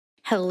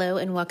Hello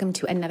and welcome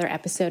to another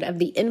episode of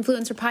the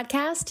Influencer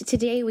Podcast.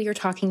 Today we are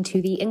talking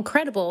to the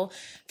incredible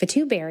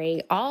Fatou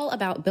Berry all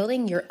about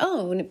building your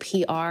own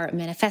PR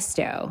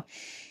manifesto.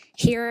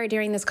 Here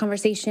during this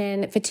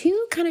conversation, Fatou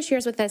kind of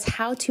shares with us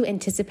how to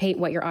anticipate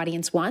what your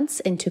audience wants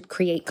and to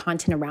create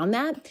content around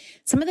that.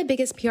 Some of the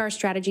biggest PR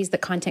strategies that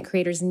content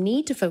creators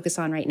need to focus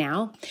on right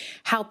now,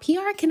 how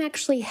PR can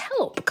actually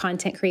help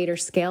content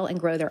creators scale and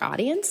grow their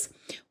audience,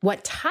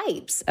 what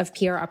types of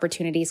PR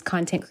opportunities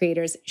content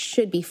creators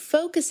should be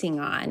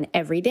focusing on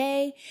every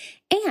day,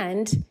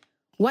 and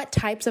what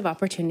types of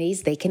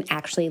opportunities they can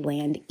actually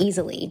land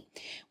easily.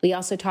 We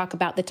also talk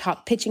about the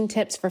top pitching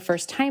tips for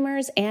first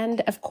timers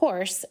and, of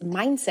course,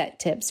 mindset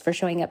tips for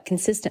showing up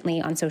consistently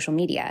on social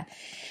media.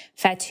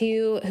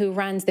 Fatou, who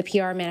runs the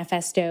PR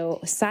Manifesto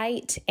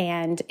site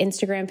and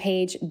Instagram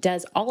page,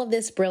 does all of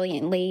this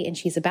brilliantly, and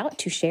she's about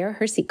to share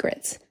her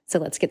secrets. So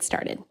let's get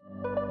started.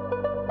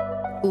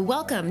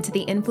 Welcome to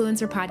the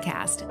Influencer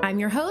Podcast. I'm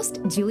your host,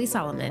 Julie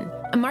Solomon,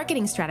 a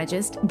marketing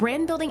strategist,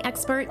 brand building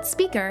expert,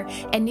 speaker,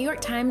 and New York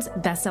Times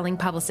bestselling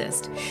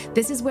publicist.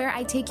 This is where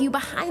I take you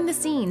behind the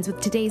scenes with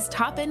today's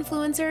top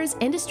influencers,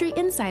 industry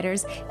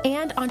insiders,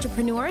 and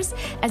entrepreneurs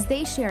as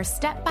they share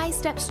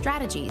step-by-step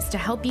strategies to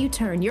help you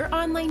turn your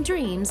online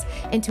dreams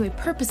into a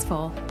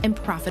purposeful and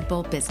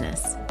profitable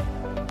business.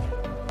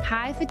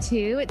 Hi,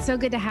 Fatou. It's so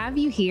good to have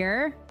you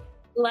here.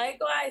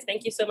 Likewise.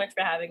 Thank you so much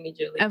for having me,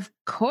 Julie. Of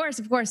course.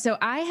 So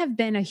I have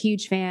been a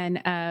huge fan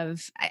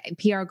of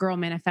PR Girl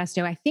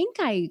Manifesto. I think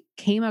I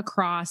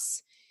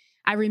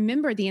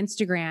remember the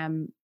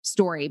Instagram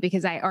story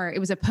it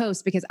was a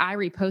post because I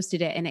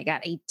reposted it and it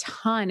got a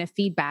ton of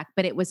feedback,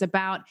 but it was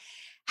about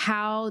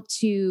how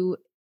to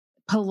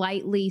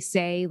politely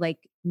say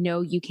no,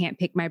 you can't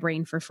pick my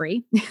brain for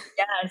free.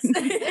 Yes.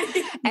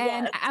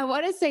 And I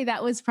want to say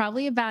that was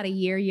probably about a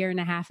year and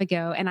a half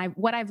ago. And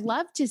what I've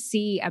loved to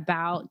see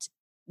about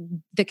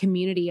the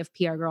community of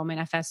PR Girl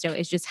Manifesto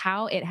is just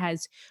how it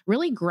has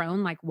really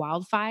grown like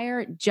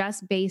wildfire,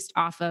 just based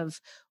off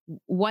of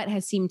what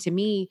has seemed to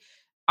me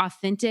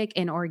authentic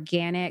and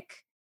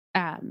organic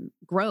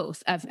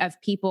growth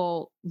of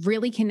people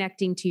really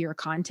connecting to your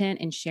content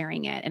and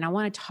sharing it. And I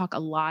want to talk a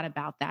lot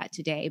about that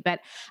today,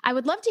 but I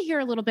would love to hear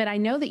a little bit. I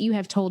know that you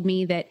have told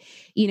me that,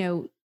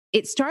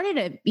 it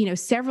started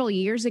several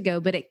years ago,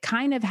 but it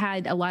kind of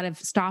had a lot of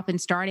stop and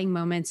starting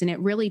moments. And it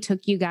really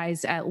took you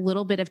guys a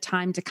little bit of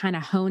time to kind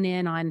of hone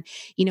in on,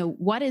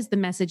 what is the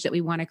message that we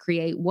want to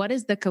create? What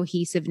is the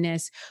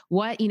cohesiveness?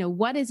 What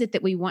is it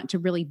that we want to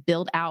really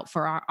build out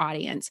for our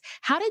audience?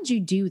 How did you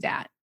do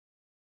that?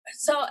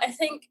 So I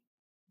think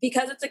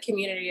because it's a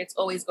community, it's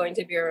always going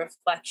to be a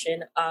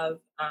reflection of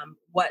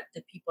what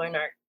the people in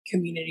our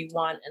community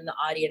want and the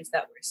audience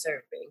that we're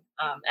serving.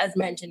 As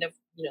mentioned,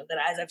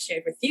 as I've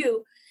shared with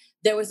you,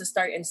 there was a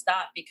start and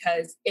stop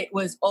because it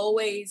was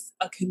always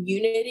a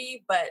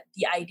community, but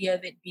the idea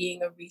of it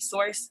being a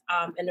resource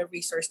and a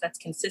resource that's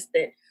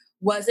consistent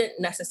wasn't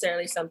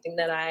necessarily something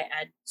that I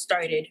had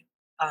started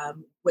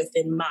with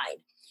in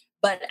mind.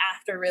 But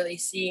after really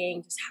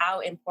seeing just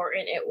how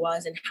important it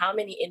was and how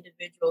many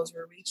individuals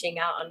were reaching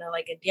out on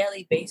a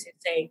daily basis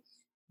saying,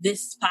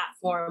 this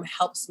platform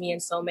helps me in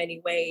so many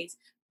ways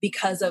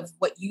because of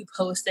what you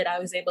posted, I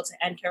was able to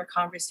enter a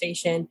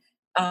conversation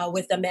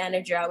with the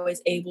manager. I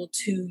was able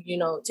to,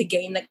 to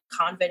gain the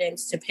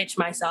confidence to pitch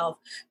myself,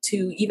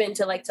 to even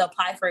to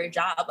apply for a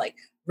job,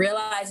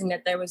 realizing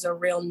that there was a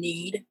real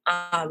need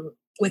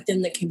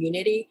within the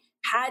community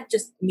had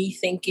just me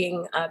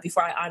thinking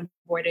before I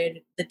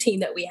onboarded the team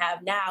that we have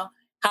now,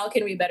 how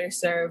can we better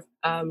serve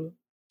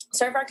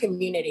our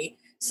community?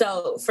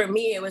 So for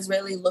me, it was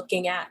really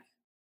looking at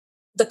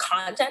the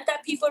content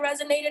that people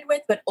resonated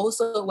with, but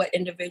also what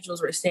individuals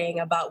were saying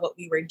about what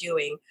we were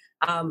doing,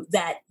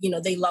 that,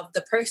 they loved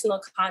the personal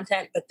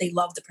content, but they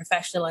loved the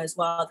professional as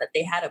well, that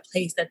they had a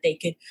place that they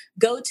could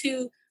go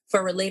to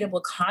for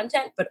relatable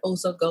content, but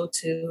also go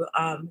to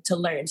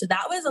learn. So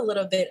that was a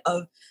little bit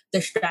of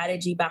the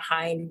strategy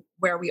behind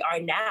where we are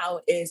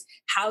now is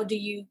how do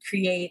you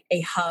create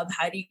a hub?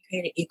 How do you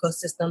create an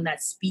ecosystem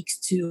that speaks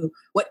to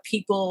what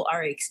people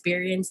are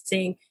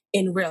experiencing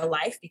in real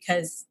life?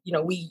 Because,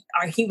 we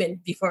are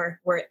human before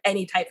we're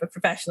any type of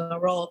professional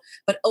role,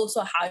 but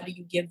also how do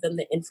you give them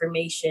the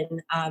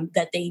information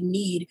that they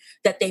need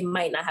that they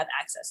might not have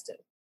access to?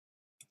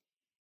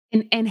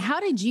 And how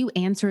did you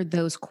answer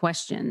those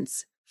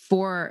questions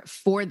for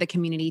the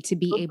community to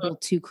be able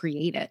to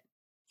create it?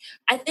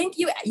 I think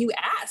you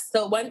asked.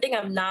 So one thing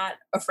I'm not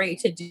afraid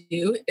to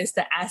do is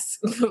to ask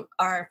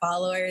our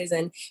followers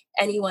and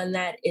anyone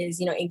that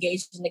is,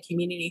 engaged in the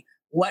community,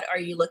 what are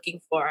you looking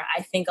for?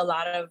 I think a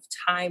lot of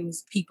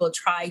times people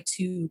try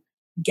to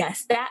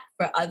guess that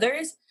for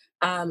others.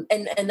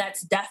 And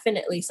that's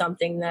definitely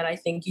something that I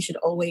think you should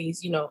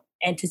always,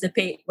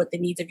 anticipate what the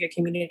needs of your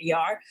community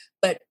are.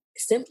 But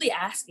simply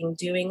asking,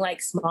 doing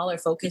smaller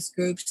focus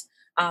groups,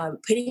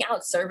 putting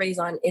out surveys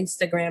on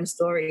Instagram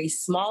stories,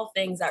 small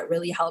things that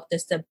really helped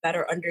us to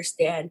better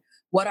understand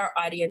what our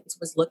audience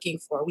was looking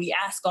for. We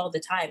ask all the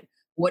time,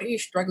 what are you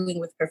struggling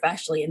with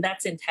professionally? And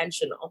that's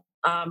intentional.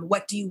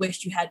 What do you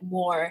wish you had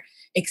more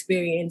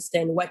experience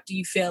in? What do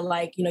you feel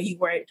like, you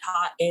weren't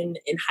taught in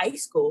high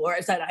school, or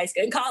outside of high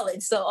school, in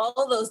college? So all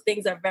of those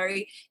things are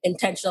very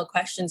intentional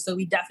questions. So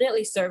we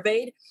definitely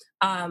surveyed.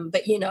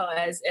 But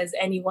as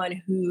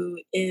anyone who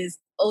is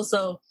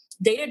also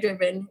data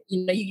driven,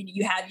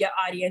 you have your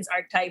audience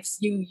archetypes,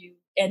 you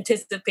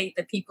anticipate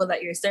the people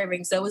that you're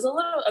serving. So it was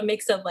a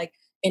mix of like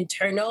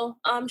internal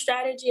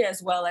strategy,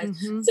 as well as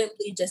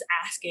simply just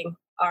asking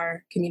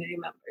our community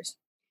members.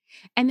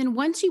 And then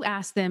once you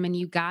asked them and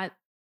you got,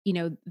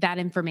 that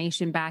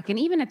information back, and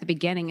even at the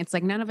beginning, it's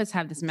like none of us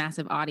have this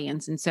massive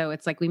audience. And so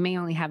it's like we may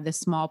only have this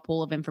small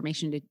pool of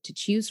information to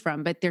choose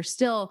from, but there's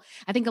still,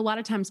 I think a lot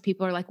of times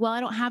people are like, well, I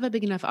don't have a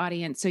big enough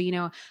audience. So,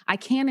 I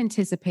can't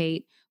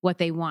anticipate what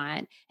they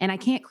want and I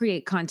can't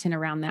create content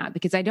around that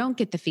because I don't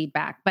get the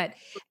feedback. But,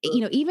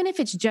 even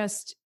if it's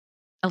just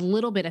a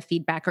little bit of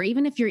feedback, or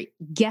even if you're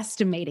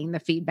guesstimating the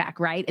feedback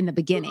right in the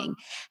beginning,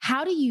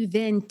 how do you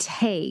then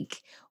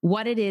take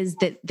what it is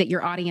that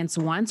your audience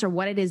wants, or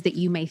what it is that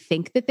you may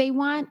think that they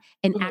want,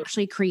 and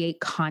actually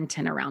create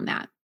content around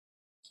that?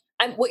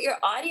 And what your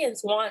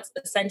audience wants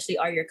essentially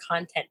are your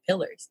content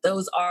pillars.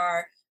 Those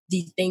are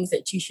the things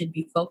that you should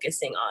be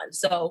focusing on.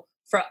 So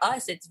for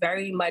us, it's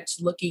very much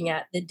looking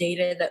at the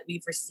data that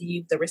we've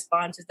received, the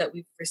responses that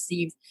we've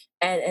received,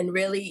 and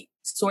really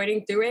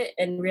sorting through it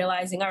and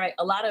realizing, all right,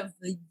 a lot of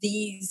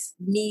these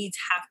needs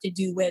have to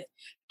do with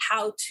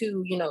how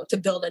to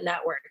build a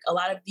network. A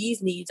lot of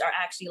these needs are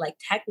actually like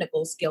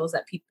technical skills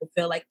that people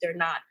feel like they're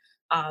not,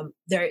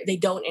 they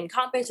don't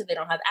encompass, or they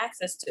don't have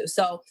access to.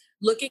 So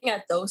looking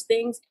at those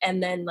things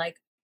and then like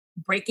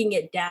breaking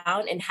it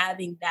down and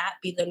having that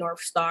be the North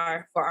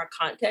Star for our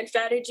content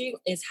strategy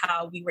is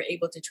how we were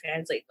able to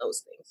translate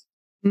those things.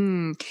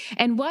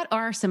 And what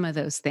are some of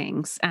those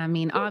things? I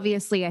mean,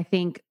 obviously, I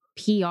think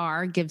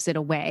PR gives it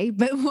away,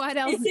 but what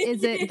else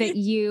is it that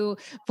you,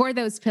 for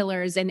those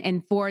pillars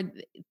and for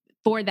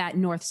that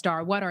North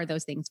Star, what are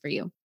those things for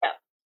you? Yeah.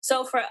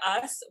 So for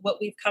us, what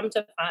we've come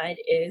to find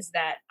is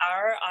that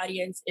our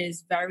audience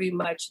is very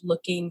much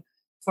looking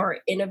for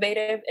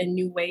innovative and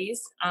new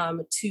ways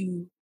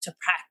to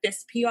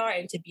practice PR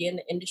and to be in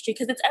the industry,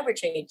 because it's ever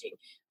changing.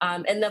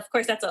 And of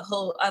course, that's a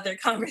whole other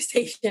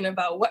conversation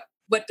about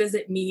what does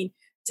it mean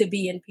to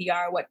be in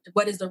PR?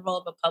 What is the role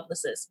of a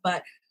publicist?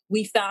 But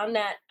we found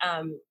that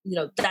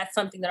that's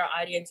something that our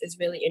audience is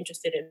really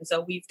interested in.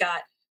 So we've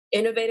got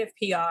innovative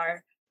PR.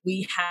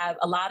 We have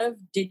a lot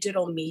of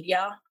digital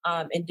media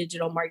and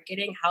digital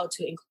marketing, how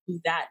to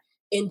include that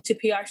into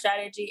PR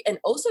strategy, and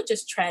also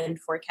just trend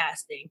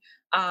forecasting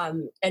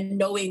and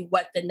knowing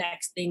what the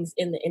next things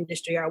in the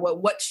industry are.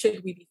 What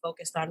should we be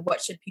focused on?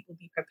 What should people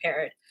be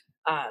prepared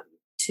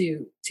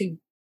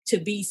to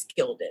be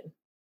skilled in?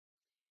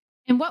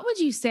 And what would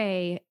you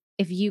say,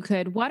 if you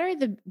could, what are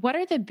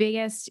the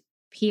biggest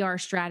PR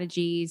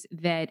strategies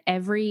that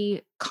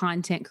every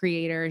content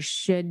creator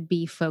should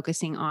be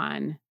focusing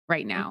on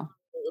right now?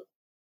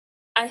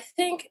 I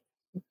think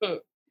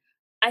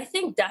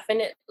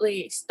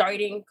definitely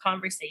starting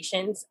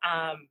conversations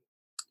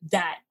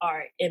that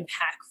are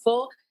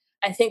impactful.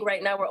 I think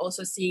right now we're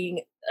also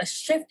seeing a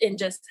shift in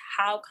just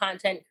how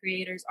content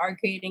creators are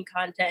creating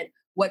content,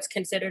 what's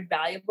considered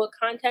valuable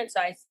content.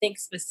 So I think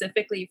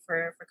specifically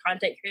for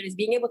content creators,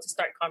 being able to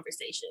start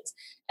conversations.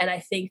 And I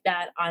think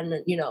that on,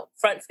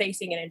 front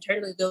facing and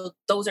internally,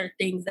 those are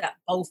things that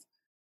both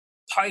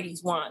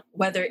parties want,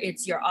 whether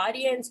it's your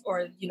audience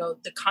or,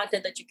 the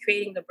content that you're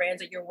creating, the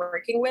brands that you're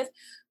working with.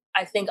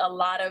 I think a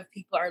lot of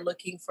people are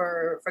looking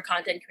for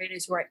content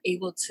creators who are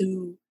able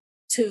to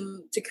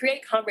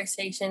create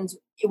conversations,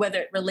 whether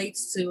it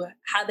relates to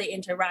how they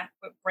interact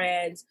with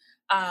brands,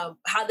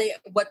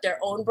 what their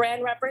own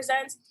brand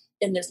represents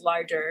in this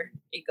larger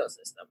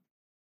ecosystem.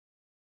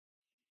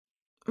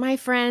 My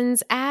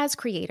friends, as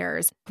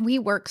creators, we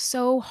work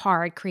so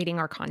hard creating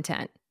our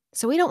content.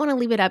 So we don't want to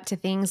leave it up to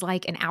things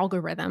like an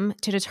algorithm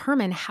to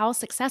determine how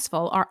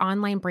successful our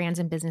online brands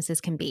and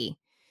businesses can be.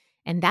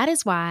 And that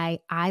is why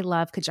I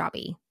love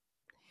Kajabi.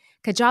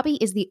 Kajabi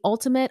is the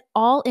ultimate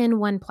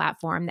all-in-one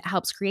platform that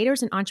helps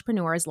creators and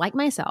entrepreneurs like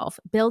myself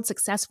build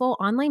successful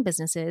online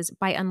businesses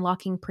by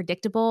unlocking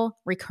predictable,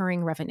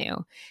 recurring revenue.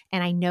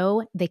 And I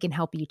know they can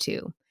help you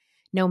too.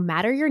 No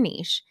matter your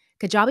niche,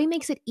 Kajabi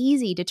makes it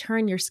easy to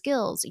turn your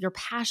skills, your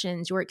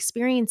passions, your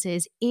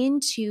experiences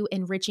into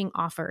enriching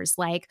offers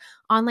like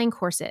online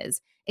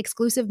courses,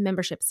 exclusive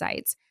membership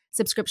sites,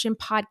 subscription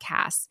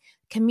podcasts,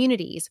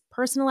 communities,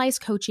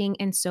 personalized coaching,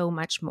 and so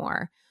much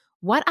more.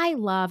 What I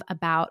love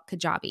about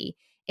Kajabi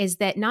is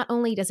that not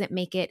only does it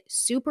make it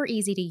super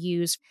easy to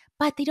use,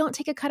 but they don't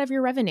take a cut of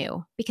your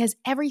revenue because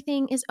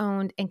everything is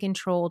owned and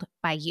controlled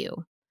by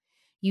you.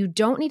 You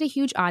don't need a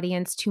huge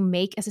audience to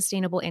make a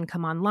sustainable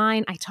income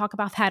online. I talk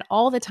about that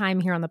all the time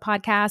here on the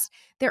podcast.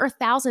 There are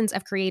thousands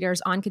of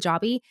creators on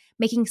Kajabi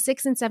making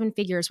 6 and 7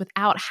 figures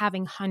without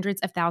having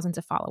hundreds of thousands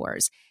of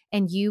followers,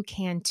 and you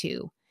can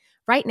too.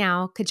 Right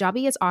now,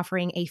 Kajabi is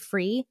offering a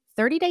free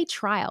 30-day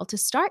trial to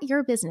start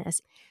your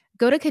business.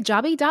 Go to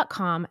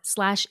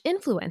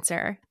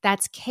kajabi.com/influencer.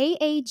 That's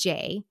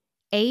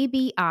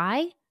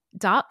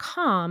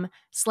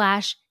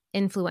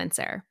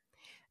KAJABI.com/influencer.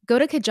 Go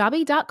to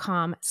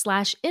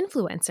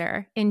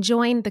kajabi.com/influencer and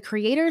join the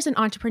creators and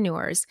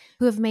entrepreneurs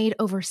who have made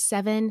over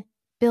 $7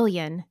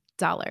 billion.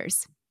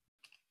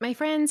 My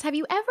friends, have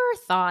you ever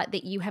thought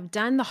that you have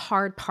done the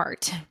hard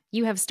part?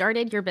 You have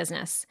started your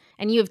business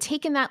and you have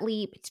taken that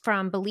leap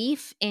from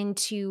belief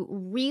into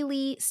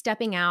really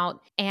stepping out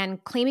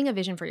and claiming a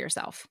vision for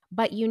yourself.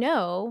 But you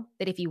know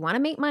that if you want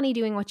to make money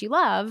doing what you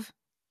love,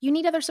 you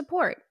need other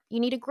support. You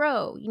need to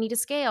grow. You need to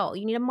scale.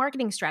 You need a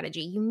marketing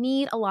strategy. You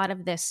need a lot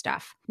of this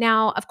stuff.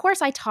 Now, of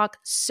course, I talk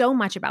so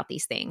much about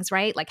these things,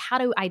 right? Like how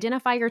to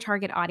identify your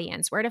target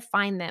audience, where to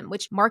find them,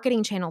 which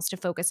marketing channels to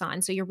focus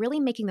on. So you're really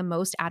making the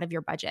most out of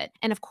your budget.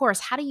 And of course,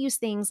 how to use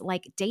things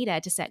like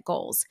data to set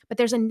goals. But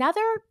there's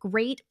another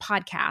great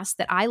podcast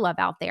that I love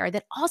out there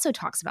that also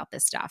talks about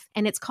this stuff.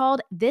 And it's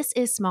called This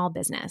is Small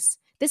Business.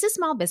 This is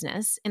Small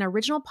Business, an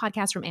original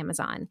podcast from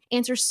Amazon,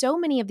 answers so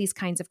many of these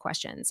kinds of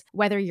questions.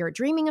 Whether you're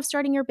dreaming of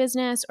starting your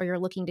business or you're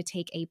looking to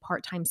take a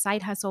part-time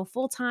side hustle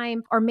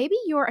full-time, or maybe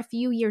you're a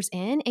few years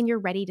in and you're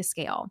ready to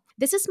scale.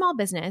 This is Small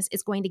Business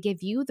is going to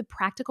give you the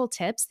practical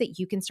tips that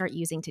you can start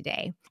using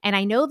today. And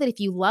I know that if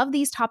you love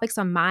these topics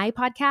on my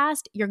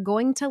podcast, you're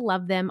going to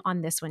love them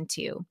on this one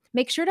too.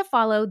 Make sure to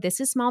follow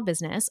This is Small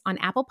Business on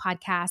Apple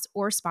Podcasts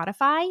or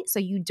Spotify so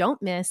you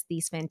don't miss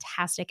these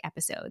fantastic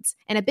episodes.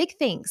 And a big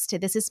thanks to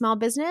This is Small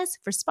Business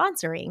for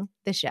sponsoring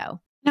the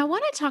show. Now, I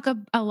want to talk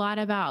a lot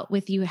about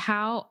with you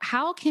how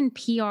does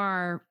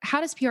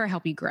PR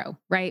help you grow,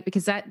 right?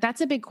 Because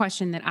that's a big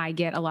question that I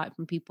get a lot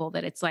from people,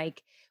 that it's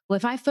like, well,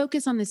 if I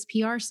focus on this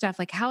PR stuff,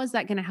 like how is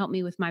that going to help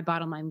me with my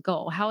bottom line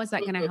goal? How is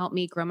that going to help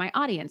me grow my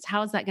audience?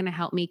 How is that going to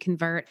help me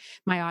convert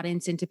my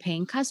audience into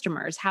paying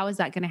customers? How is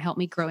that going to help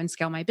me grow and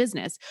scale my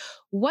business?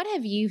 What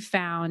have you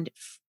found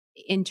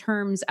in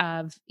terms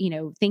of,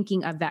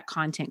 thinking of that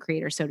content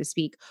creator, so to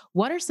speak?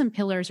 What are some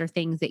pillars or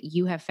things that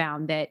you have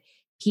found that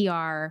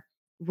PR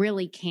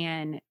really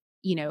can,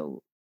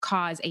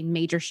 cause a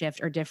major shift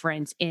or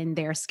difference in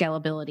their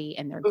scalability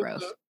and their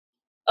growth?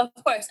 Of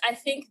course. I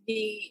think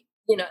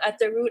at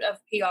the root of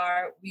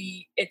PR,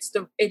 it's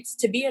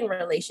to be in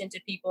relation to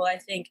people. I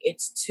think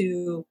it's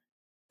to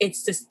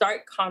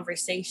start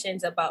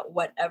conversations about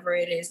whatever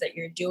it is that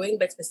you're doing,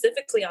 but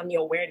specifically on the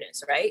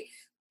awareness, right?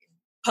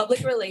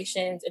 Public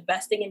relations,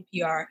 investing in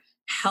PR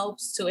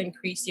helps to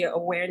increase your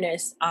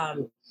awareness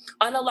on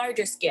a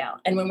larger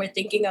scale. And when we're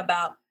thinking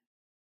about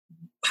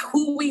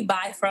who we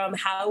buy from,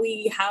 how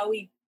we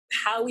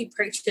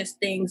purchase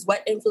things,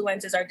 what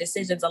influences our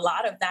decisions, a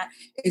lot of that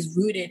is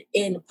rooted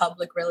in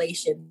public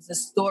relations. The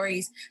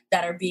stories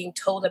that are being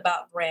told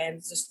about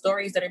brands, the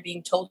stories that are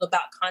being told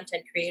about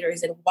content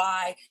creators, and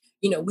why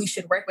we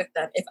should work with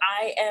them. If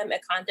I am a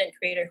content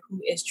creator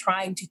who is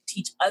trying to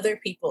teach other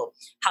people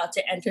how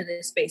to enter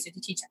this space, or to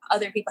teach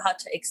other people how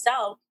to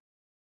excel,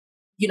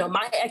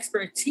 my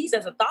expertise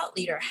as a thought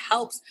leader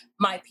helps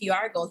my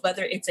PR goals,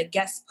 whether it's a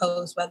guest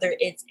post, whether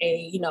it's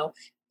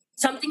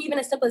something even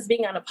as simple as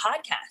being on a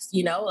podcast,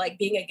 like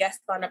being a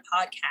guest on a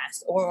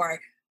podcast, or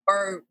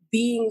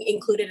being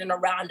included in a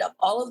roundup.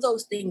 All of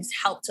those things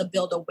help to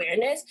build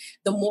awareness.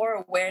 The more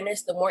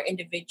awareness, the more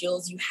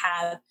individuals you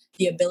have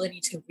the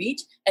ability to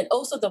reach, and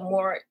also the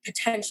more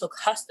potential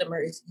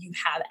customers you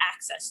have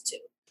access to.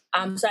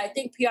 So I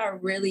think PR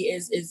really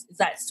is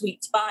that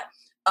sweet spot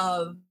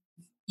of,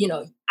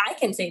 I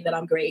can say that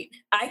I'm great.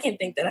 I can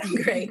think that I'm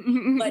great.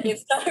 But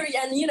if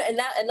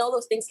and all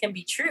those things can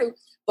be true.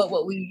 But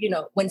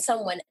when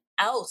someone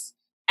else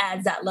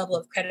adds that level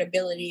of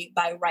credibility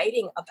by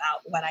writing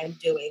about what I'm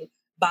doing,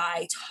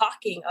 by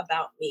talking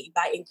about me,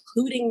 by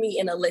including me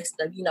in a list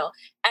of,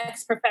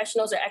 X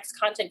professionals or X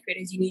content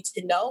creators you need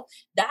to know,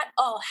 that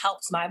all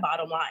helps my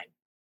bottom line.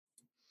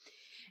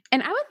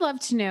 And I would love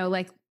to know,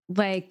 like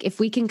if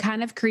we can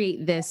kind of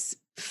create this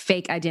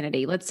fake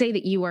identity. Let's say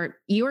that you are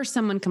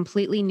someone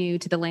completely new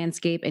to the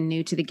landscape and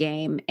new to the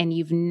game, and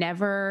you've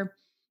never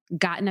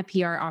gotten a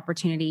PR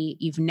opportunity.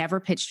 You've never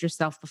pitched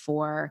yourself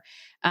before.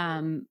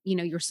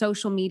 Your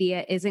social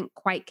media isn't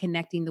quite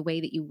connecting the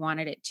way that you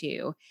wanted it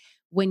to.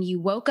 When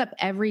you woke up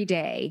every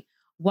day,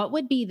 what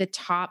would be the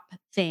top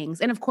things?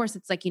 And of course,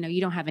 it's like,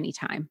 you don't have any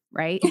time,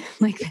 right?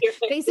 Like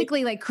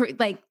basically like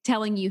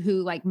telling you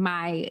who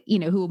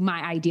who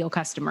my ideal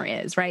customer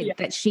is, right? Yeah.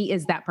 That she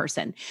is that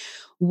person.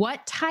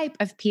 What type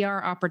of PR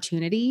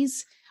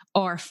opportunities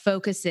or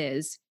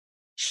focuses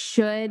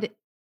should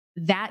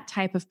that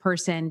type of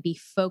person be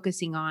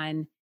focusing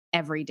on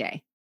every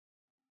day?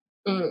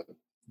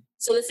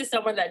 So this is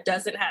someone that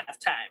doesn't have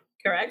time,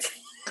 correct?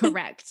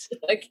 Correct.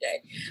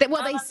 Okay.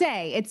 Well, they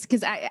say it's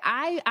because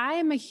I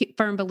am a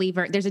firm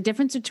believer. There's a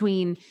difference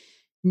between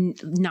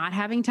not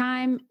having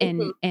time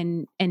and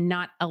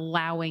not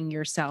allowing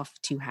yourself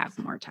to have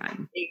more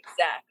time.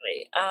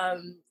 Exactly.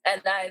 And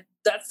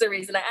that's the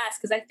reason I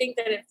ask, because I think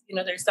that if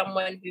there's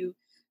someone who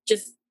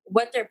just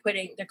what they're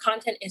putting, their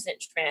content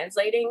isn't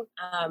translating.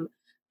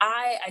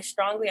 I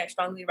strongly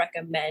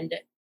recommend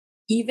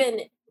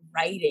even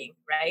writing,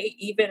 right?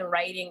 Even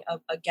writing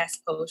a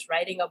guest post,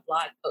 writing a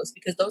blog post,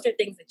 because those are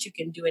things that you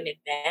can do in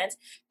advance,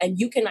 and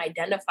you can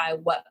identify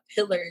what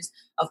pillars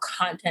of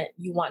content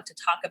you want to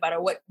talk about,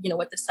 or what,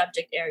 what the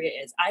subject area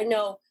is. I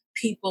know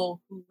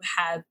people who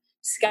have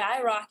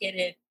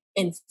skyrocketed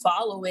in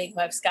following,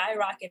 who have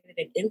skyrocketed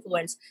in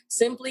influence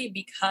simply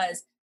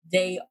because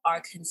they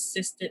are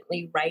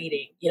consistently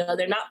writing.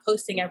 They're not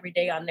posting every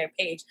day on their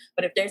page,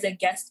 but if there's a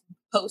guest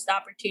post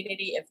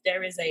opportunity, if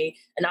there is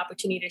an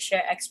opportunity to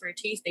share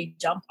expertise, they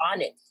jump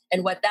on it.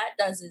 And what that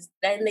does is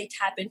then they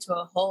tap into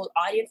a whole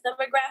audience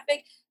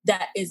demographic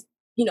that is,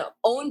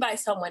 owned by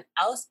someone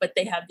else, but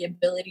they have the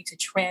ability to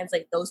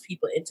translate those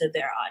people into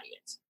their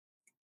audience.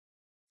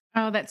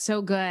 Oh, that's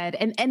so good.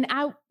 And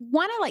I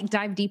want to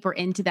dive deeper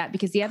into that,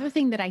 because the other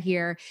thing that I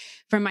hear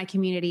from my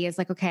community is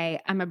okay,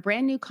 I'm a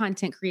brand new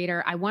content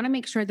creator. I want to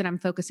make sure that I'm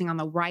focusing on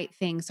the right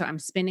thing, so I'm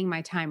spending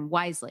my time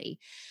wisely.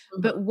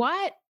 Mm-hmm. But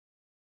what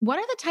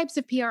are the types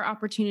of PR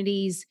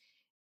opportunities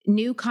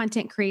new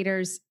content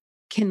creators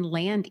can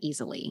land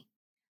easily?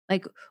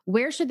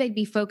 Where should they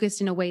be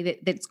focused in a way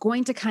that's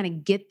going to kind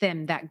of get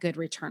them that good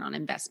return on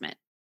investment?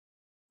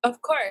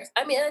 Of course.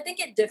 I mean, I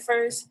think it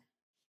differs,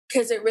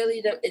 because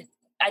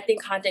I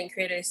think content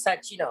creator is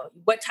such,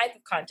 what type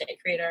of content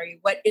creator are you?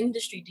 What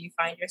industry do you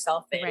find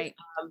yourself in? Right.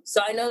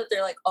 So I know that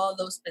they're all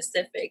those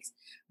specifics,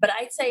 but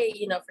I'd say,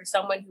 for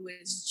someone who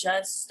is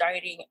just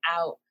starting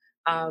out,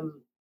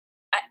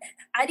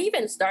 I'd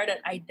even start at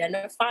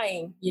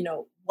identifying,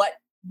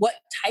 what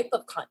type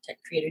of content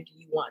creator do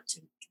you want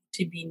to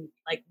be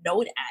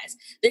known as?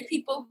 There are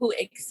people who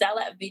excel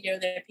at video.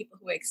 There are people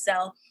who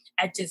excel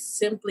at just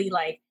simply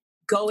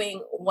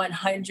going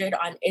 100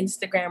 on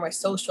Instagram or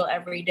social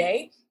every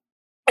day.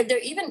 And there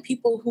are even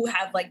people who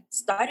have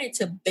started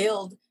to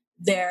build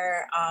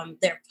their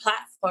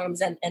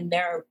platforms and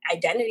their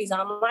identities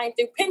online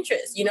through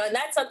Pinterest, and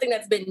that's something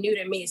that's been new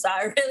to me. So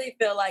I really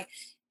feel like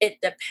it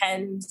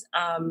depends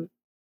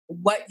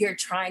what you're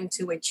trying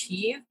to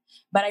achieve.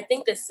 But I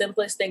think the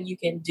simplest thing you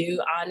can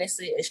do,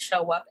 honestly, is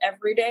show up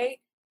every day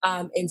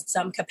in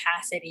some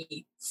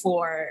capacity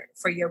for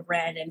your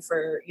brand, and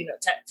for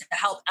to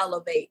help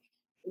elevate,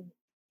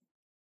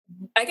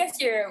 I guess,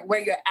 where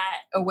you're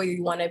at, or where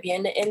you want to be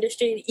in the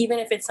industry. Even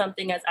if it's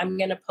something as I'm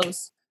going to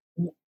post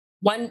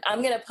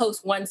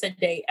once a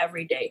day,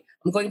 every day.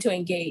 I'm going to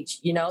engage,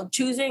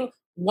 choosing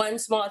one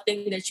small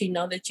thing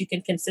that that you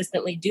can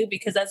consistently do,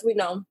 because as we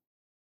know,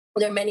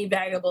 there are many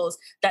variables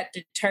that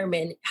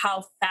determine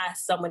how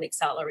fast someone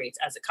accelerates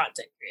as a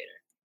content creator.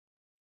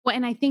 Well,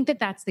 and I think that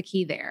that's the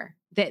key there,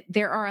 that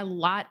there are a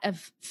lot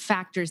of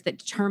factors that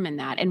determine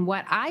that. And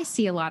what I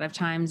see a lot of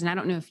times, and I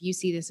don't know if you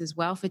see this as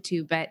well,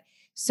 Fatou, but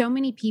so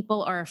many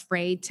people are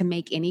afraid to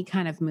make any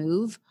kind of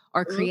move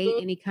or create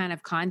any kind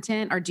of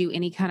content or do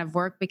any kind of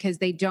work, because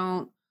they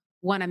don't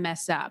want to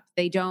mess up.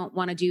 They don't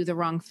want to do the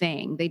wrong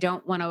thing. They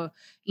don't want to,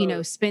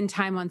 spend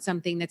time on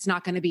something that's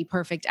not going to be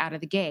perfect out of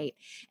the gate.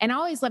 And I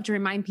always love to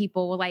remind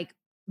people,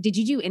 did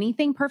you do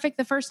anything perfect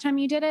the first time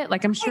you did it?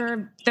 I'm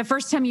sure the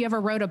first time you ever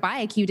rode a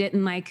bike, you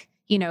didn't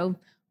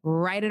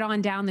ride it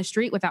on down the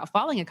street without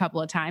falling a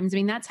couple of times. I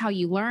mean, that's how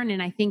you learn.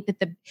 And I think that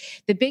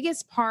the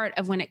biggest part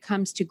of when it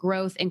comes to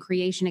growth and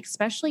creation,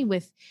 especially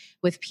with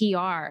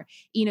PR,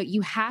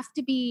 you have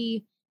to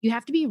be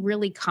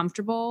really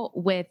comfortable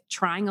with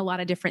trying a lot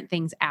of different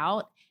things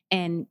out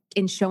and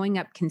showing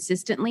up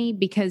consistently,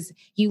 because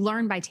you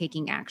learn by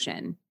taking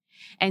action.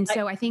 And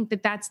so I think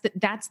that's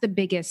the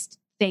biggest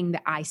thing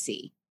that I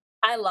see.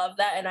 I love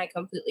that. And I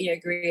completely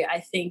agree.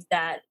 I think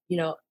that,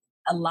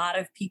 a lot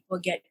of people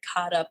get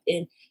caught up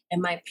in,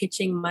 am I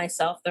pitching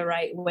myself the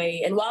right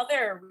way? And while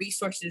there are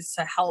resources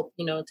to help,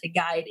 to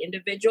guide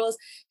individuals,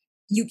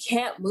 you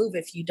can't move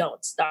if you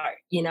don't start.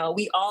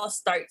 We all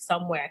start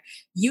somewhere.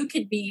 You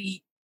could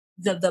be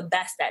the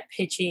best at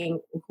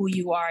pitching who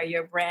you are,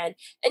 your brand,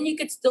 and you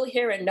could still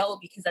hear a no,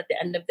 because at the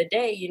end of the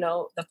day,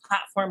 the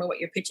platform and what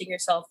you're pitching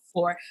yourself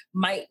for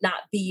might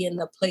not be in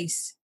the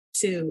place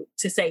to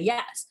say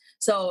yes.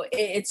 So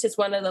it's just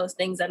one of those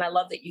things. And I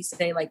love that you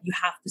say you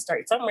have to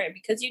start somewhere,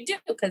 because you do,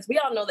 because we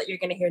all know that you're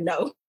going to hear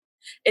no.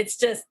 It's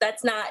just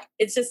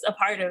a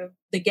part of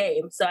the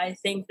game. So I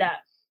think that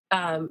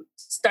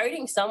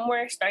starting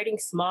somewhere, starting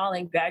small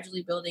and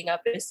gradually building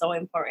up is so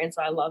important.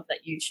 So I love that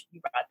you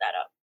brought that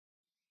up.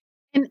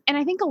 And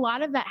I think a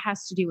lot of that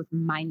has to do with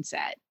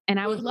mindset. And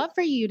I would love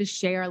for you to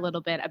share a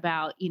little bit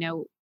about,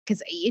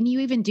 because and you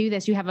even do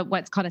this, you have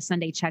what's called a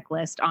Sunday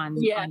checklist on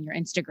your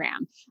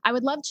Instagram. I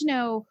would love to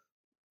know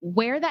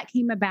where that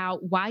came about,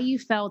 why you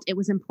felt it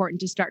was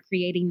important to start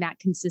creating that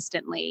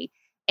consistently,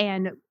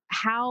 and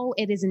how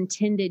it is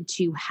intended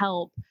to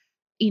help,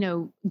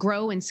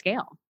 grow and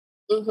scale.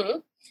 Mm-hmm.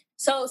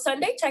 So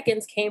Sunday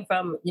check-ins came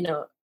from,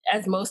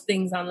 as most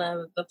things on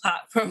the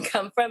platform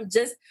come from,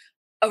 just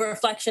a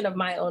reflection of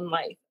my own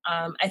life.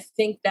 I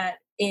think that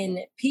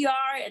in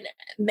PR and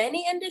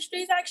many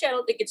industries, actually, I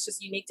don't think it's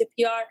just unique to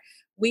PR,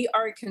 we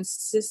are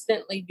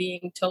consistently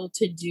being told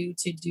to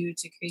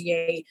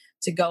create,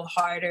 to go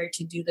harder,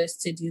 to do this,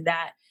 to do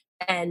that.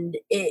 And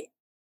it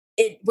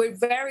we're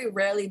very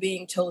rarely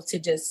being told to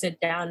just sit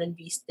down and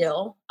be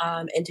still,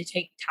 and to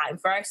take time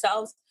for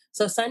ourselves.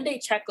 So Sunday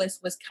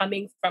checklist was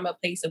coming from a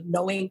place of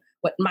knowing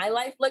what my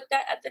life looked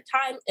at the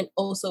time, and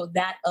also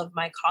that of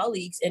my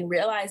colleagues, and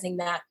realizing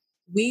that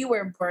we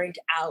were burnt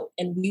out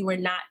and we were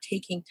not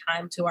taking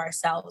time to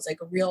ourselves, like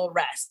a real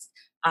rest.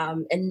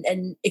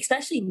 And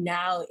especially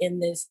now in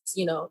this,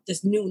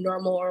 this new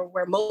normal, or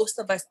where most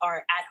of us are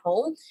at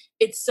home,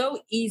 it's so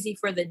easy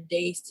for the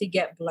days to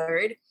get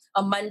blurred.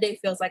 A Monday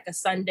feels like a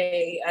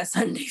Sunday, a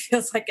Sunday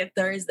feels like a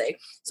Thursday.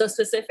 So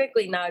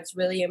specifically now, it's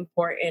really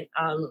important,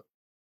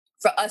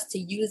 for us to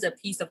use a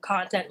piece of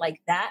content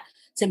like that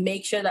to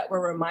make sure that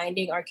we're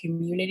reminding our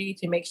community,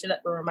 to make sure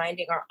that we're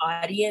reminding our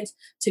audience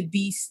to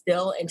be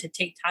still and to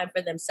take time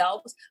for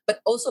themselves, but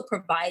also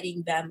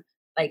providing them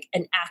like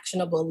an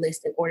actionable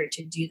list in order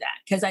to do that.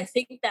 Because I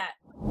think that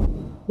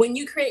when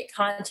you create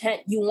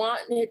content, you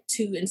want it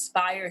to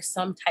inspire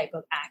some type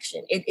of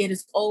action. It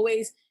is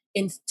always,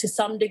 to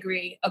some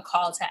degree, a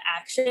call to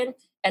action.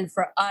 And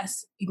for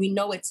us, we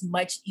know it's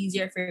much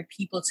easier for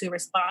people to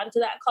respond to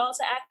that call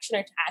to action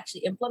or to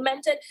actually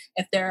implement it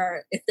if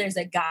there's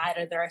a guide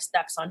or there are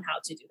steps on how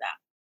to do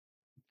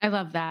that. I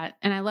love that.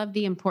 And I love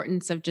the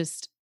importance of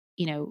just,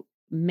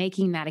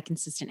 making that a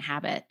consistent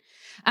habit.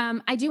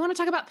 I do want to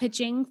talk about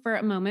pitching for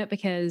a moment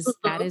because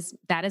that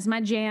is my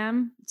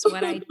jam. It's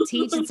what I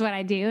teach. It's what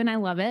I do. And I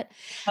love it.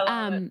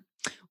 I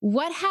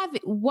love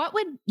it. What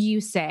would you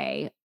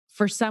say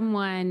for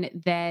someone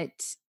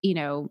that,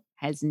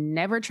 has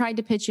never tried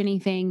to pitch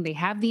anything? They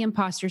have the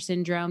imposter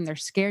syndrome. They're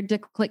scared to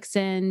click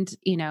send,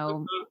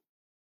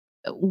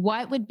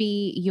 what would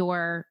be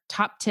your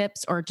top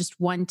tips, or just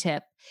one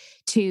tip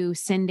to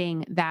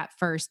sending that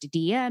first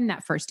DM,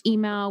 that first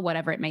email,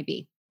 whatever it may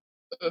be?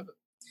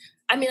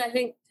 I mean, I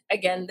think,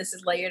 again, this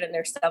is layered and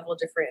there's several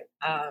different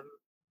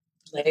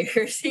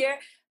layers here.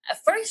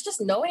 First,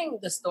 just knowing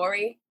the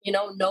story,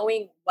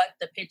 knowing what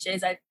the pitch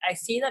is. I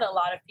see that a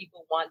lot of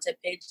people want to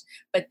pitch,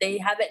 but they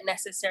haven't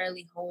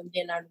necessarily honed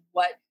in on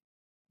what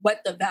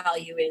the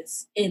value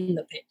is in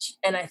the pitch.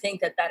 And I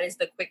think that is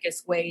the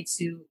quickest way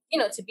to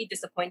be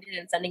disappointed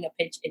in sending a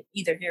pitch and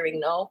either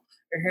hearing no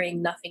or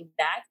hearing nothing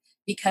back,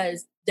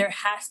 because there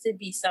has to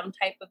be some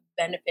type of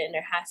benefit and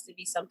there has to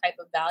be some type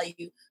of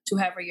value to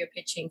whoever you're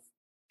pitching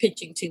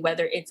to,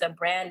 whether it's a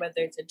brand,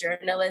 whether it's a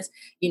journalist.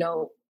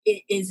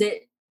 Is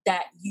it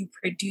that you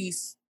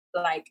produce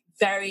like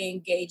very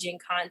engaging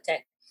content?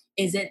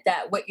 Is it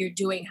that what you're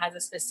doing has a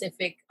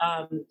specific,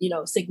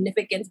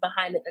 significance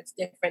behind it that's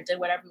different than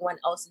what everyone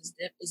else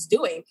is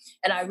doing?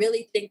 And I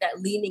really think that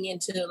leaning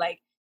into like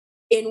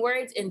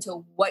inwards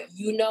into what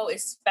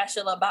is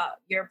special about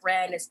your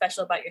brand, is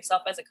special about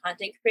yourself as a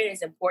content creator,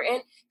 is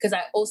important. Because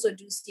I also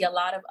do see a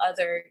lot of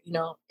other,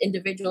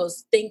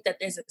 individuals think that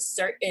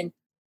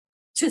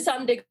to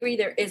some degree,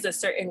 there is a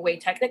certain way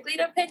technically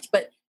to pitch,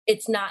 but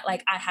it's not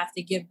like I have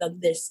to give them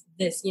this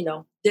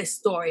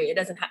story. It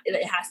doesn't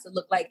it has to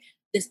look like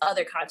this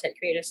other content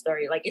creator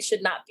story. Like, it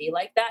should not be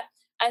like that.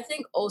 I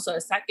think also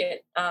a second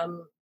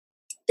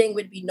thing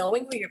would be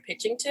knowing who you're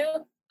pitching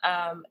to,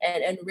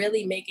 and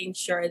really making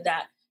sure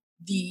that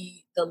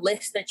the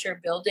list that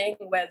you're building,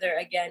 whether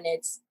again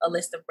it's a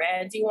list of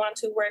brands you want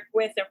to work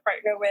with or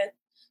partner with,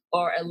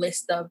 or a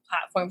list of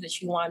platforms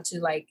that you want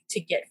to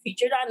get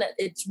featured on, that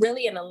it's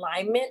really in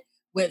alignment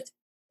with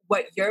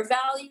what your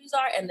values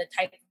are and the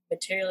type of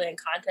material and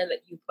content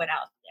that you put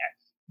out there.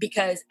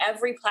 Because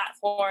every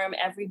platform,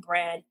 every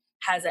brand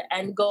has an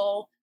end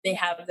goal. They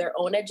have their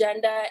own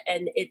agenda.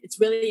 And it's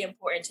really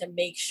important to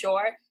make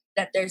sure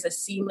that there's a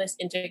seamless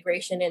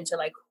integration into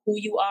like who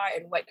you are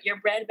and what your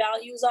brand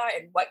values are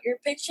and what you're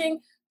pitching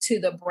to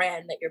the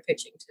brand that you're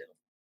pitching to.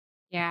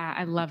 Yeah,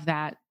 I love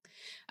that.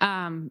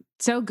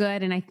 So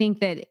good. And I think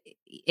that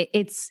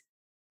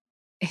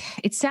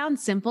it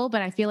sounds simple,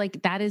 but I feel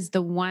like that is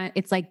the one,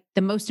 it's like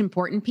the most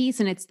important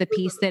piece, and it's the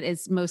piece that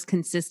is most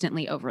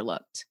consistently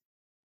overlooked.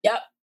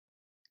 Yep.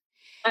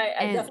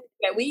 I definitely,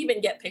 we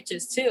even get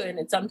pitches too. And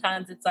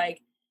sometimes it's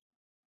like,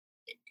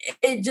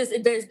 it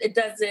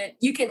doesn't,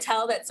 you can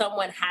tell that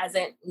someone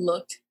hasn't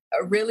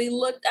really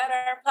looked at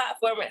our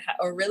platform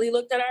or really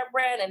looked at our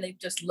brand, and they've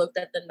just looked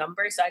at the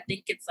numbers. So I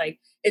think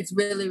it's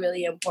really,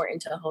 really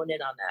important to hone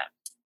in on that.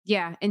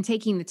 Yeah. And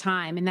taking the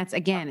time. And that's,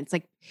 again, it's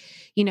like,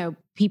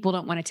 people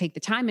don't want to take the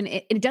time, and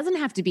it doesn't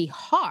have to be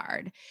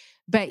hard,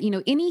 but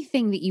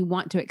anything that you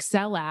want to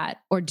excel at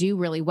or do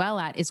really well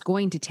at is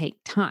going to take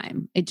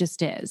time. It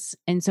just is.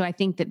 And so I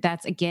think that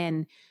that's,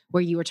 again,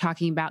 where you were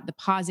talking about the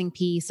pausing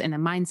piece and the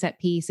mindset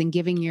piece, and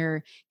giving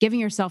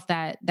yourself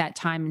that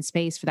time and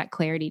space for that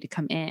clarity to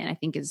come in, I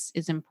think is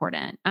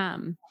important.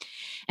 And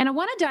I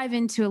want to dive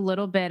into a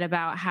little bit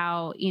about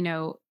how,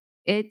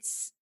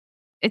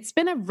 it's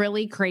been a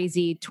really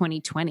crazy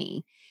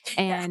 2020.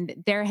 And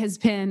there has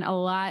been a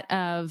lot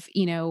of,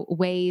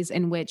 ways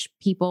in which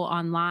people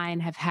online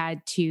have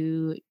had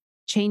to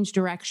change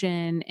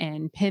direction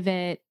and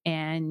pivot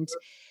and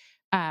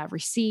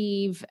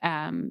receive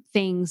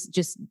things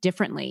just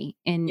differently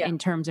in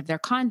terms of their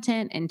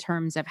content, in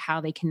terms of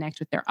how they connect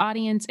with their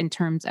audience, in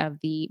terms of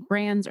the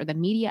brands or the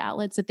media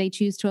outlets that they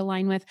choose to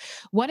align with.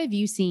 What have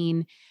you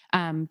seen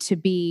to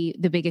be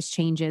the biggest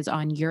changes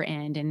on your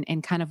end,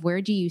 and kind of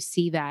where do you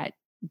see that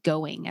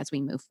going as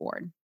we move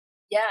forward?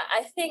 Yeah,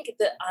 I think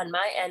that on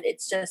my end,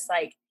 it's just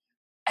like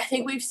I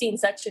think we've seen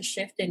such a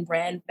shift in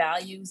brand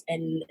values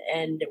and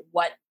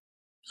what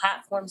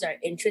platforms are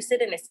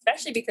interested in,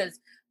 especially because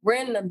we're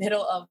in the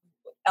middle of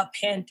a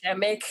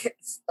pandemic,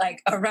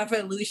 like a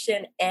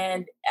revolution,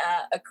 and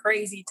a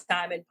crazy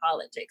time in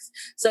politics.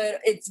 So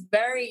it's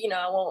very,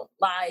 I won't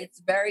lie,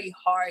 it's very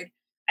hard,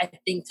 I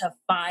think, to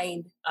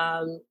find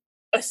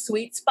a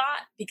sweet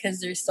spot because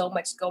there's so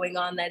much going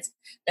on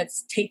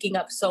that's taking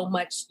up so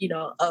much,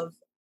 of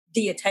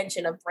the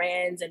attention of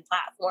brands and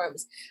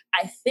platforms.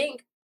 I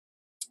think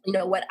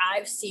what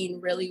I've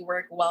seen really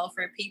work well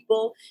for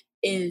people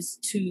is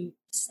to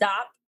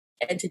stop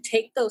and to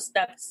take those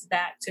steps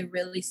back to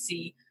really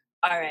see,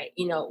 all right,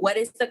 what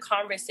is the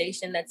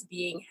conversation that's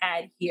being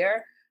had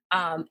here,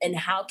 and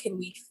how can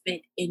we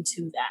fit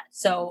into that?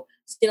 So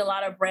seen a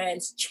lot of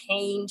brands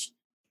change,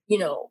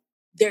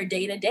 their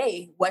day to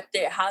day,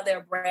 how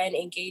their brand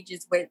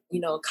engages with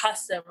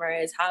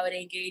customers, how it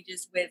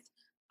engages with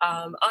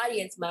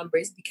audience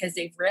members, because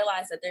they've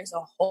realized that there's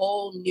a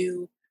whole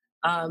new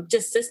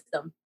just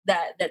system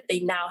that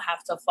they now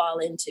have to fall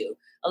into.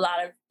 A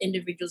lot of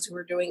individuals who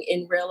are doing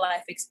in real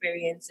life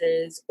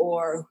experiences,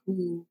 or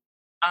who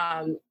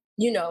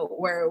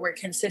were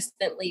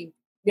consistently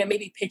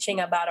maybe pitching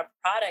about a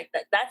product,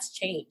 that's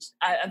changed.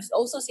 I've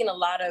also seen a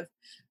lot of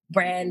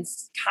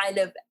brands kind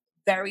of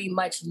very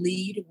much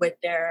lead with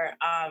their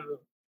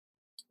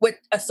with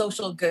a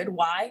social good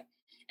why,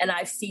 and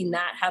I've seen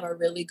that have a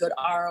really good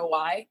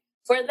ROI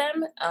for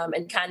them,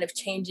 and kind of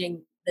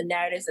changing the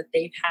narratives that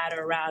they've had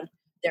around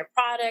their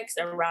products,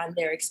 around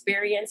their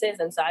experiences.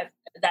 And so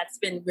that's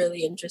been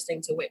really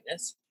interesting to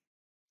witness.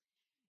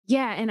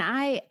 Yeah, and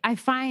I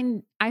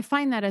find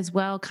that as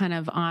well, kind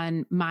of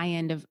on my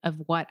end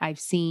of what I've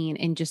seen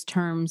in just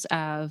terms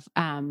of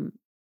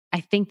I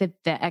think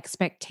that the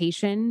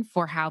expectation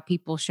for how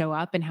people show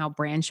up and how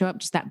brands show up,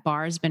 just that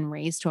bar has been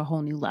raised to a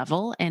whole new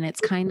level. And it's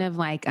kind of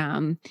like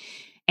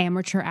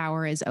amateur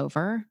hour is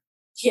over.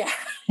 Yeah.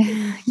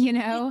 you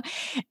know,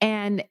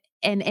 and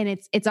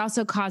it's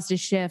also caused a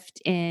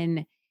shift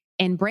in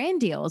brand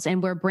deals,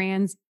 and where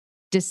brands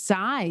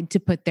decide to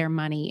put their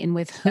money and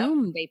with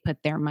whom they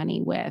put their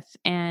money with,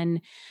 and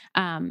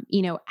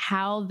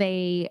how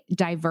they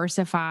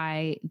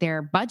diversify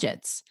their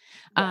budgets.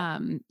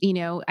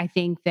 I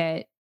think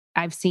that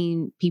I've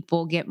seen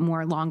people get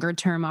more longer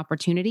term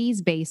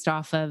opportunities based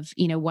off of,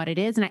 what it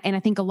is. And I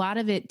think a lot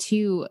of it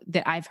too,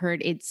 that I've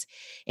heard,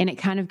 and it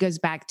kind of goes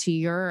back to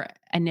your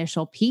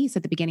initial piece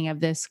at the beginning of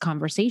this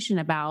conversation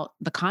about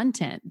the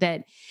content,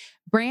 that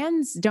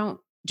brands don't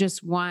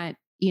just want,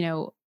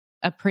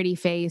 a pretty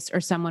face or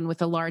someone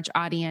with a large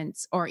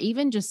audience, or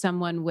even just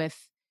someone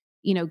with,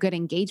 good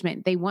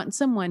engagement. They want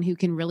someone who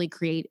can really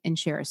create and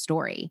share a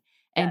story,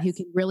 and who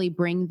can really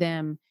bring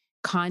them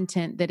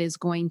content that is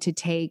going to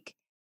take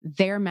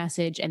their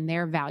message and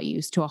their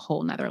values to a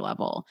whole nother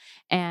level.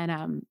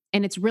 And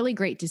it's really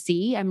great to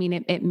see. I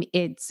mean,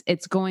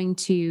 it's going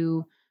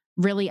to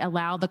really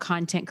allow the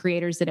content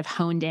creators that have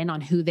honed in on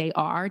who they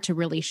are to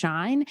really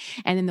shine.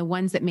 And then the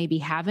ones that maybe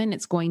haven't,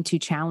 it's going to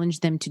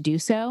challenge them to do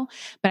so.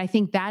 But I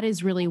think that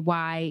is really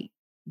why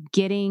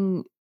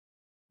getting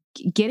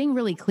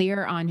really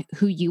clear on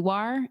who you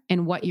are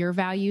and what your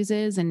values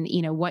is, and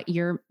what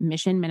your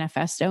mission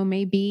manifesto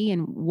may be,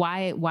 and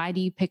why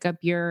do you pick up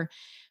your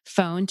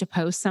phone to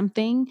post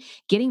something.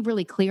 Getting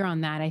really clear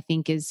on that, I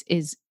think,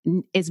 is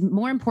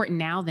more important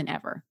now than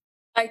ever.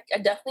 I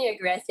definitely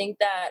agree. I think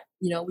that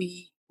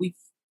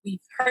we've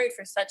heard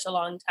for such a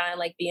long time,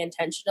 like, be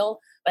intentional,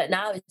 but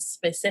now it's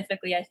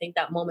specifically, I think,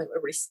 that moment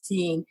where we're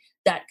seeing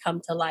that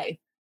come to life.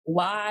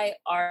 Why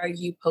are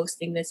you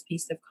posting this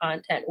piece of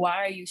content? Why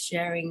are you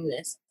sharing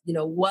this?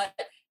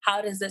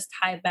 How does this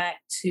tie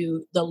back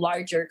to the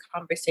larger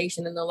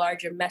conversation and the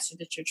larger message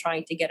that you're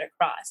trying to get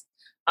across,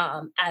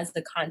 as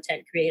the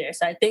content creator?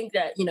 So I think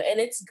that, and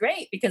it's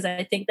great because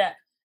I think that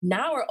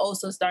now we're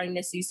also starting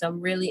to see some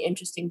really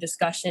interesting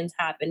discussions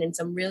happen, and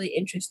some really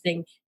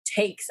interesting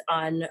takes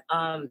on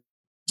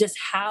just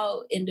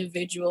how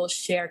individuals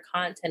share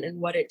content and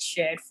what it's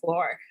shared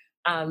for.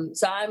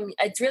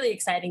 It's really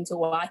exciting to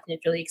watch, and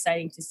it's really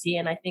exciting to see.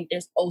 And I think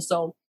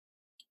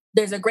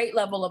there's a great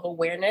level of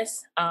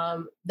awareness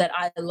that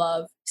I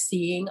love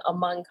seeing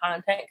among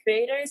content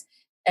creators.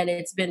 And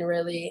it's been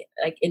really,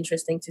 like,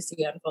 interesting to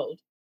see unfold.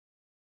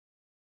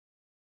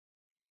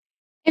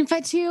 And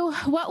Fatu,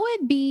 what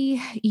would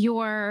be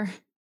your,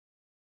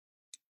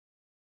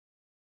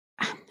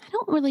 I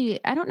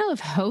don't know if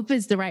hope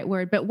is the right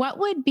word, but what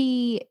would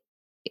be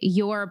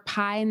your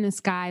pie in the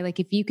sky? Like,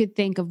 if you could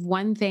think of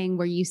one thing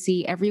where you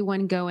see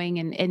everyone going,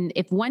 and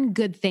if one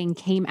good thing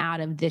came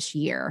out of this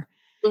year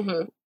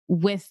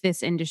with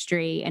this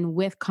industry and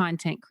with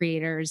content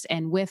creators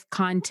and with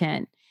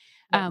content,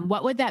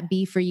 What would that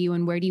be for you,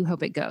 and where do you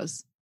hope it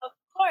goes? Of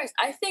course,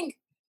 I think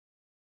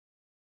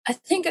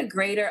a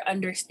greater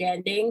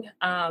understanding.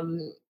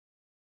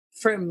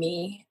 For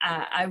me,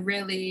 I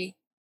really,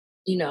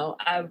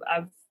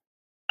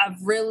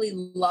 I've really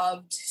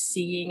loved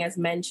seeing, as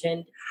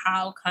mentioned,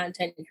 how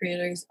content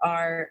creators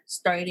are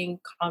starting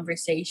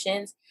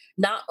conversations,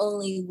 not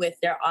only with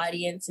their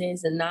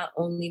audiences and not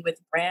only with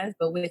brands,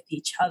 but with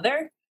each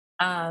other.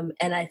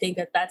 And I think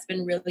that that's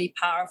been really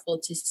powerful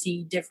to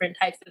see different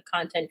types of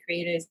content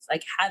creators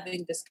like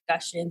having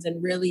discussions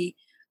and really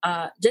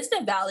just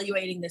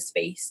evaluating the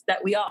space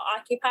that we all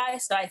occupy.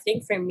 So I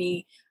think for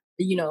me,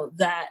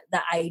 that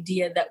the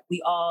idea that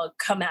we all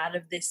come out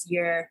of this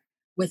year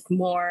with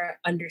more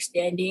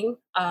understanding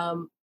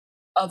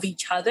of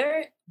each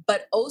other,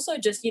 but also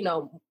just,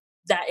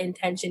 that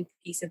intention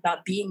piece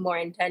about being more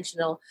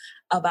intentional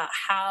about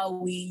how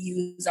we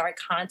use our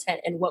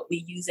content and what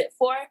we use it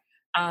for.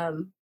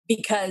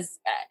 Because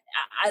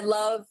I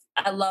love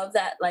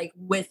that, like,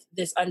 with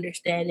this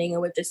understanding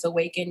and with this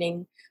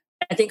awakening,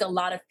 I think a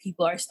lot of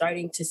people are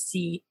starting to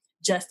see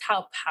just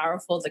how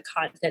powerful the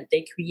content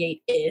they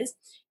create is,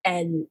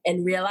 and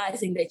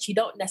realizing that you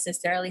don't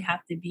necessarily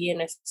have to be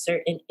in a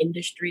certain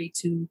industry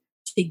to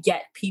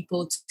get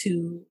people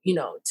to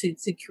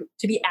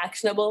to be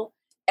actionable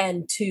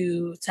and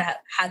to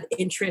have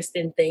interest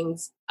in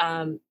things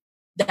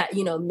that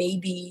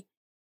maybe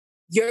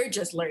you're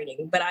just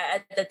learning. But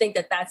I think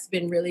that that's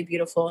been really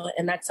beautiful,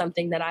 and that's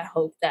something that I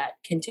hope that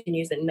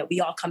continues, and that we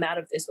all come out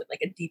of this with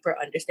like a deeper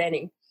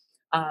understanding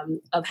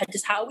of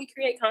just how we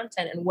create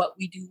content and what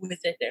we do with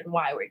it and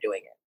why we're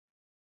doing it.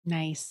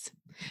 Nice.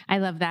 I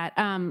love that.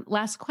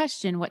 Last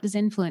question. What does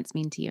influence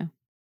mean to you?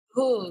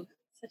 Ooh,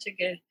 such a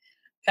good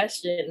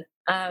question.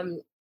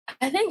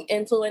 I think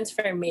influence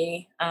for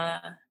me,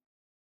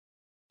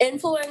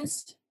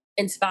 influence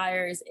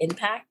inspires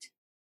impact.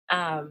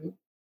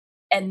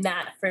 And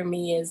that for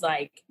me is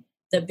like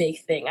the big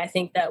thing. I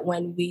think that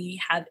when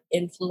we have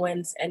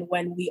influence and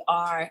when we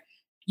are,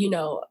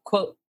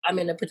 quote, I'm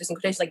going to put this in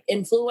quotation, like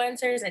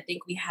influencers, I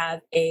think we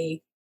have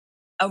a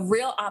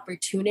real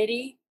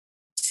opportunity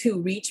to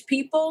reach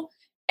people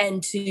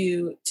and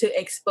to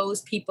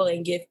expose people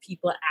and give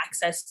people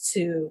access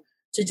to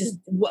just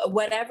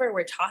whatever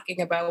we're talking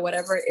about,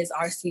 whatever is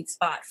our sweet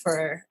spot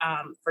for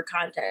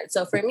content.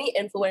 So for me,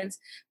 influence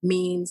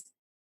means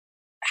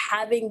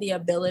having the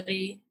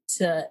ability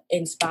to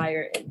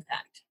inspire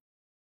impact.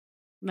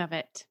 Love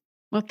it.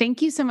 Well,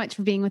 thank you so much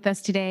for being with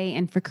us today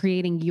and for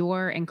creating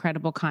your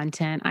incredible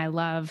content. I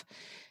love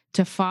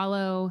to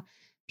follow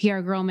PR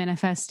Girl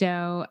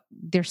Manifesto.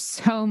 There's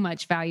so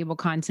much valuable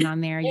content on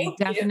there. You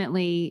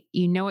definitely,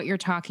 you know what you're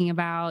talking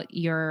about.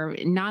 You're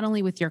not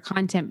only with your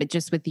content, but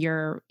just with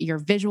your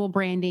visual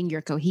branding,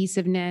 your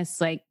cohesiveness,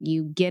 like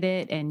you get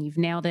it and you've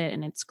nailed it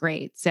and it's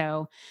great.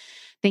 So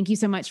thank you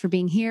so much for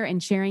being here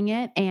and sharing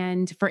it.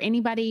 And for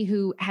anybody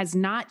who has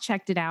not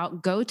checked it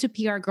out, go to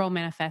PR Girl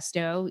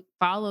Manifesto,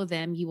 follow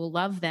them. You will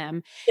love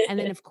them. And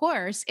then, of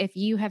course, if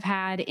you have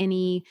had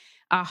any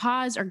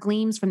ahas or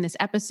gleams from this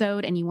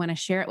episode and you want to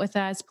share it with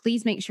us,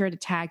 please make sure to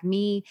tag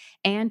me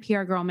and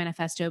PR Girl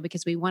Manifesto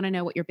because we want to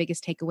know what your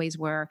biggest takeaways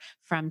were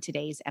from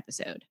today's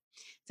episode.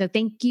 So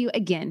thank you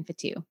again,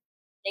 Fatou.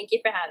 Thank you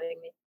for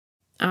having me.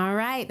 All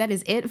right, that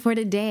is it for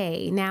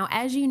today. Now,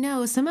 as you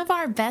know, some of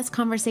our best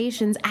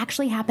conversations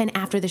actually happen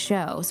after the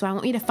show. So I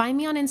want you to find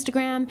me on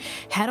Instagram,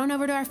 head on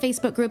over to our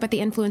Facebook group at the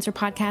Influencer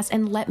Podcast,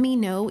 and let me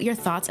know your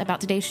thoughts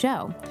about today's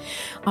show.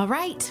 All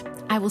right,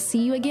 I will see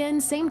you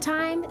again, same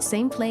time,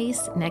 same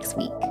place next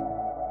week.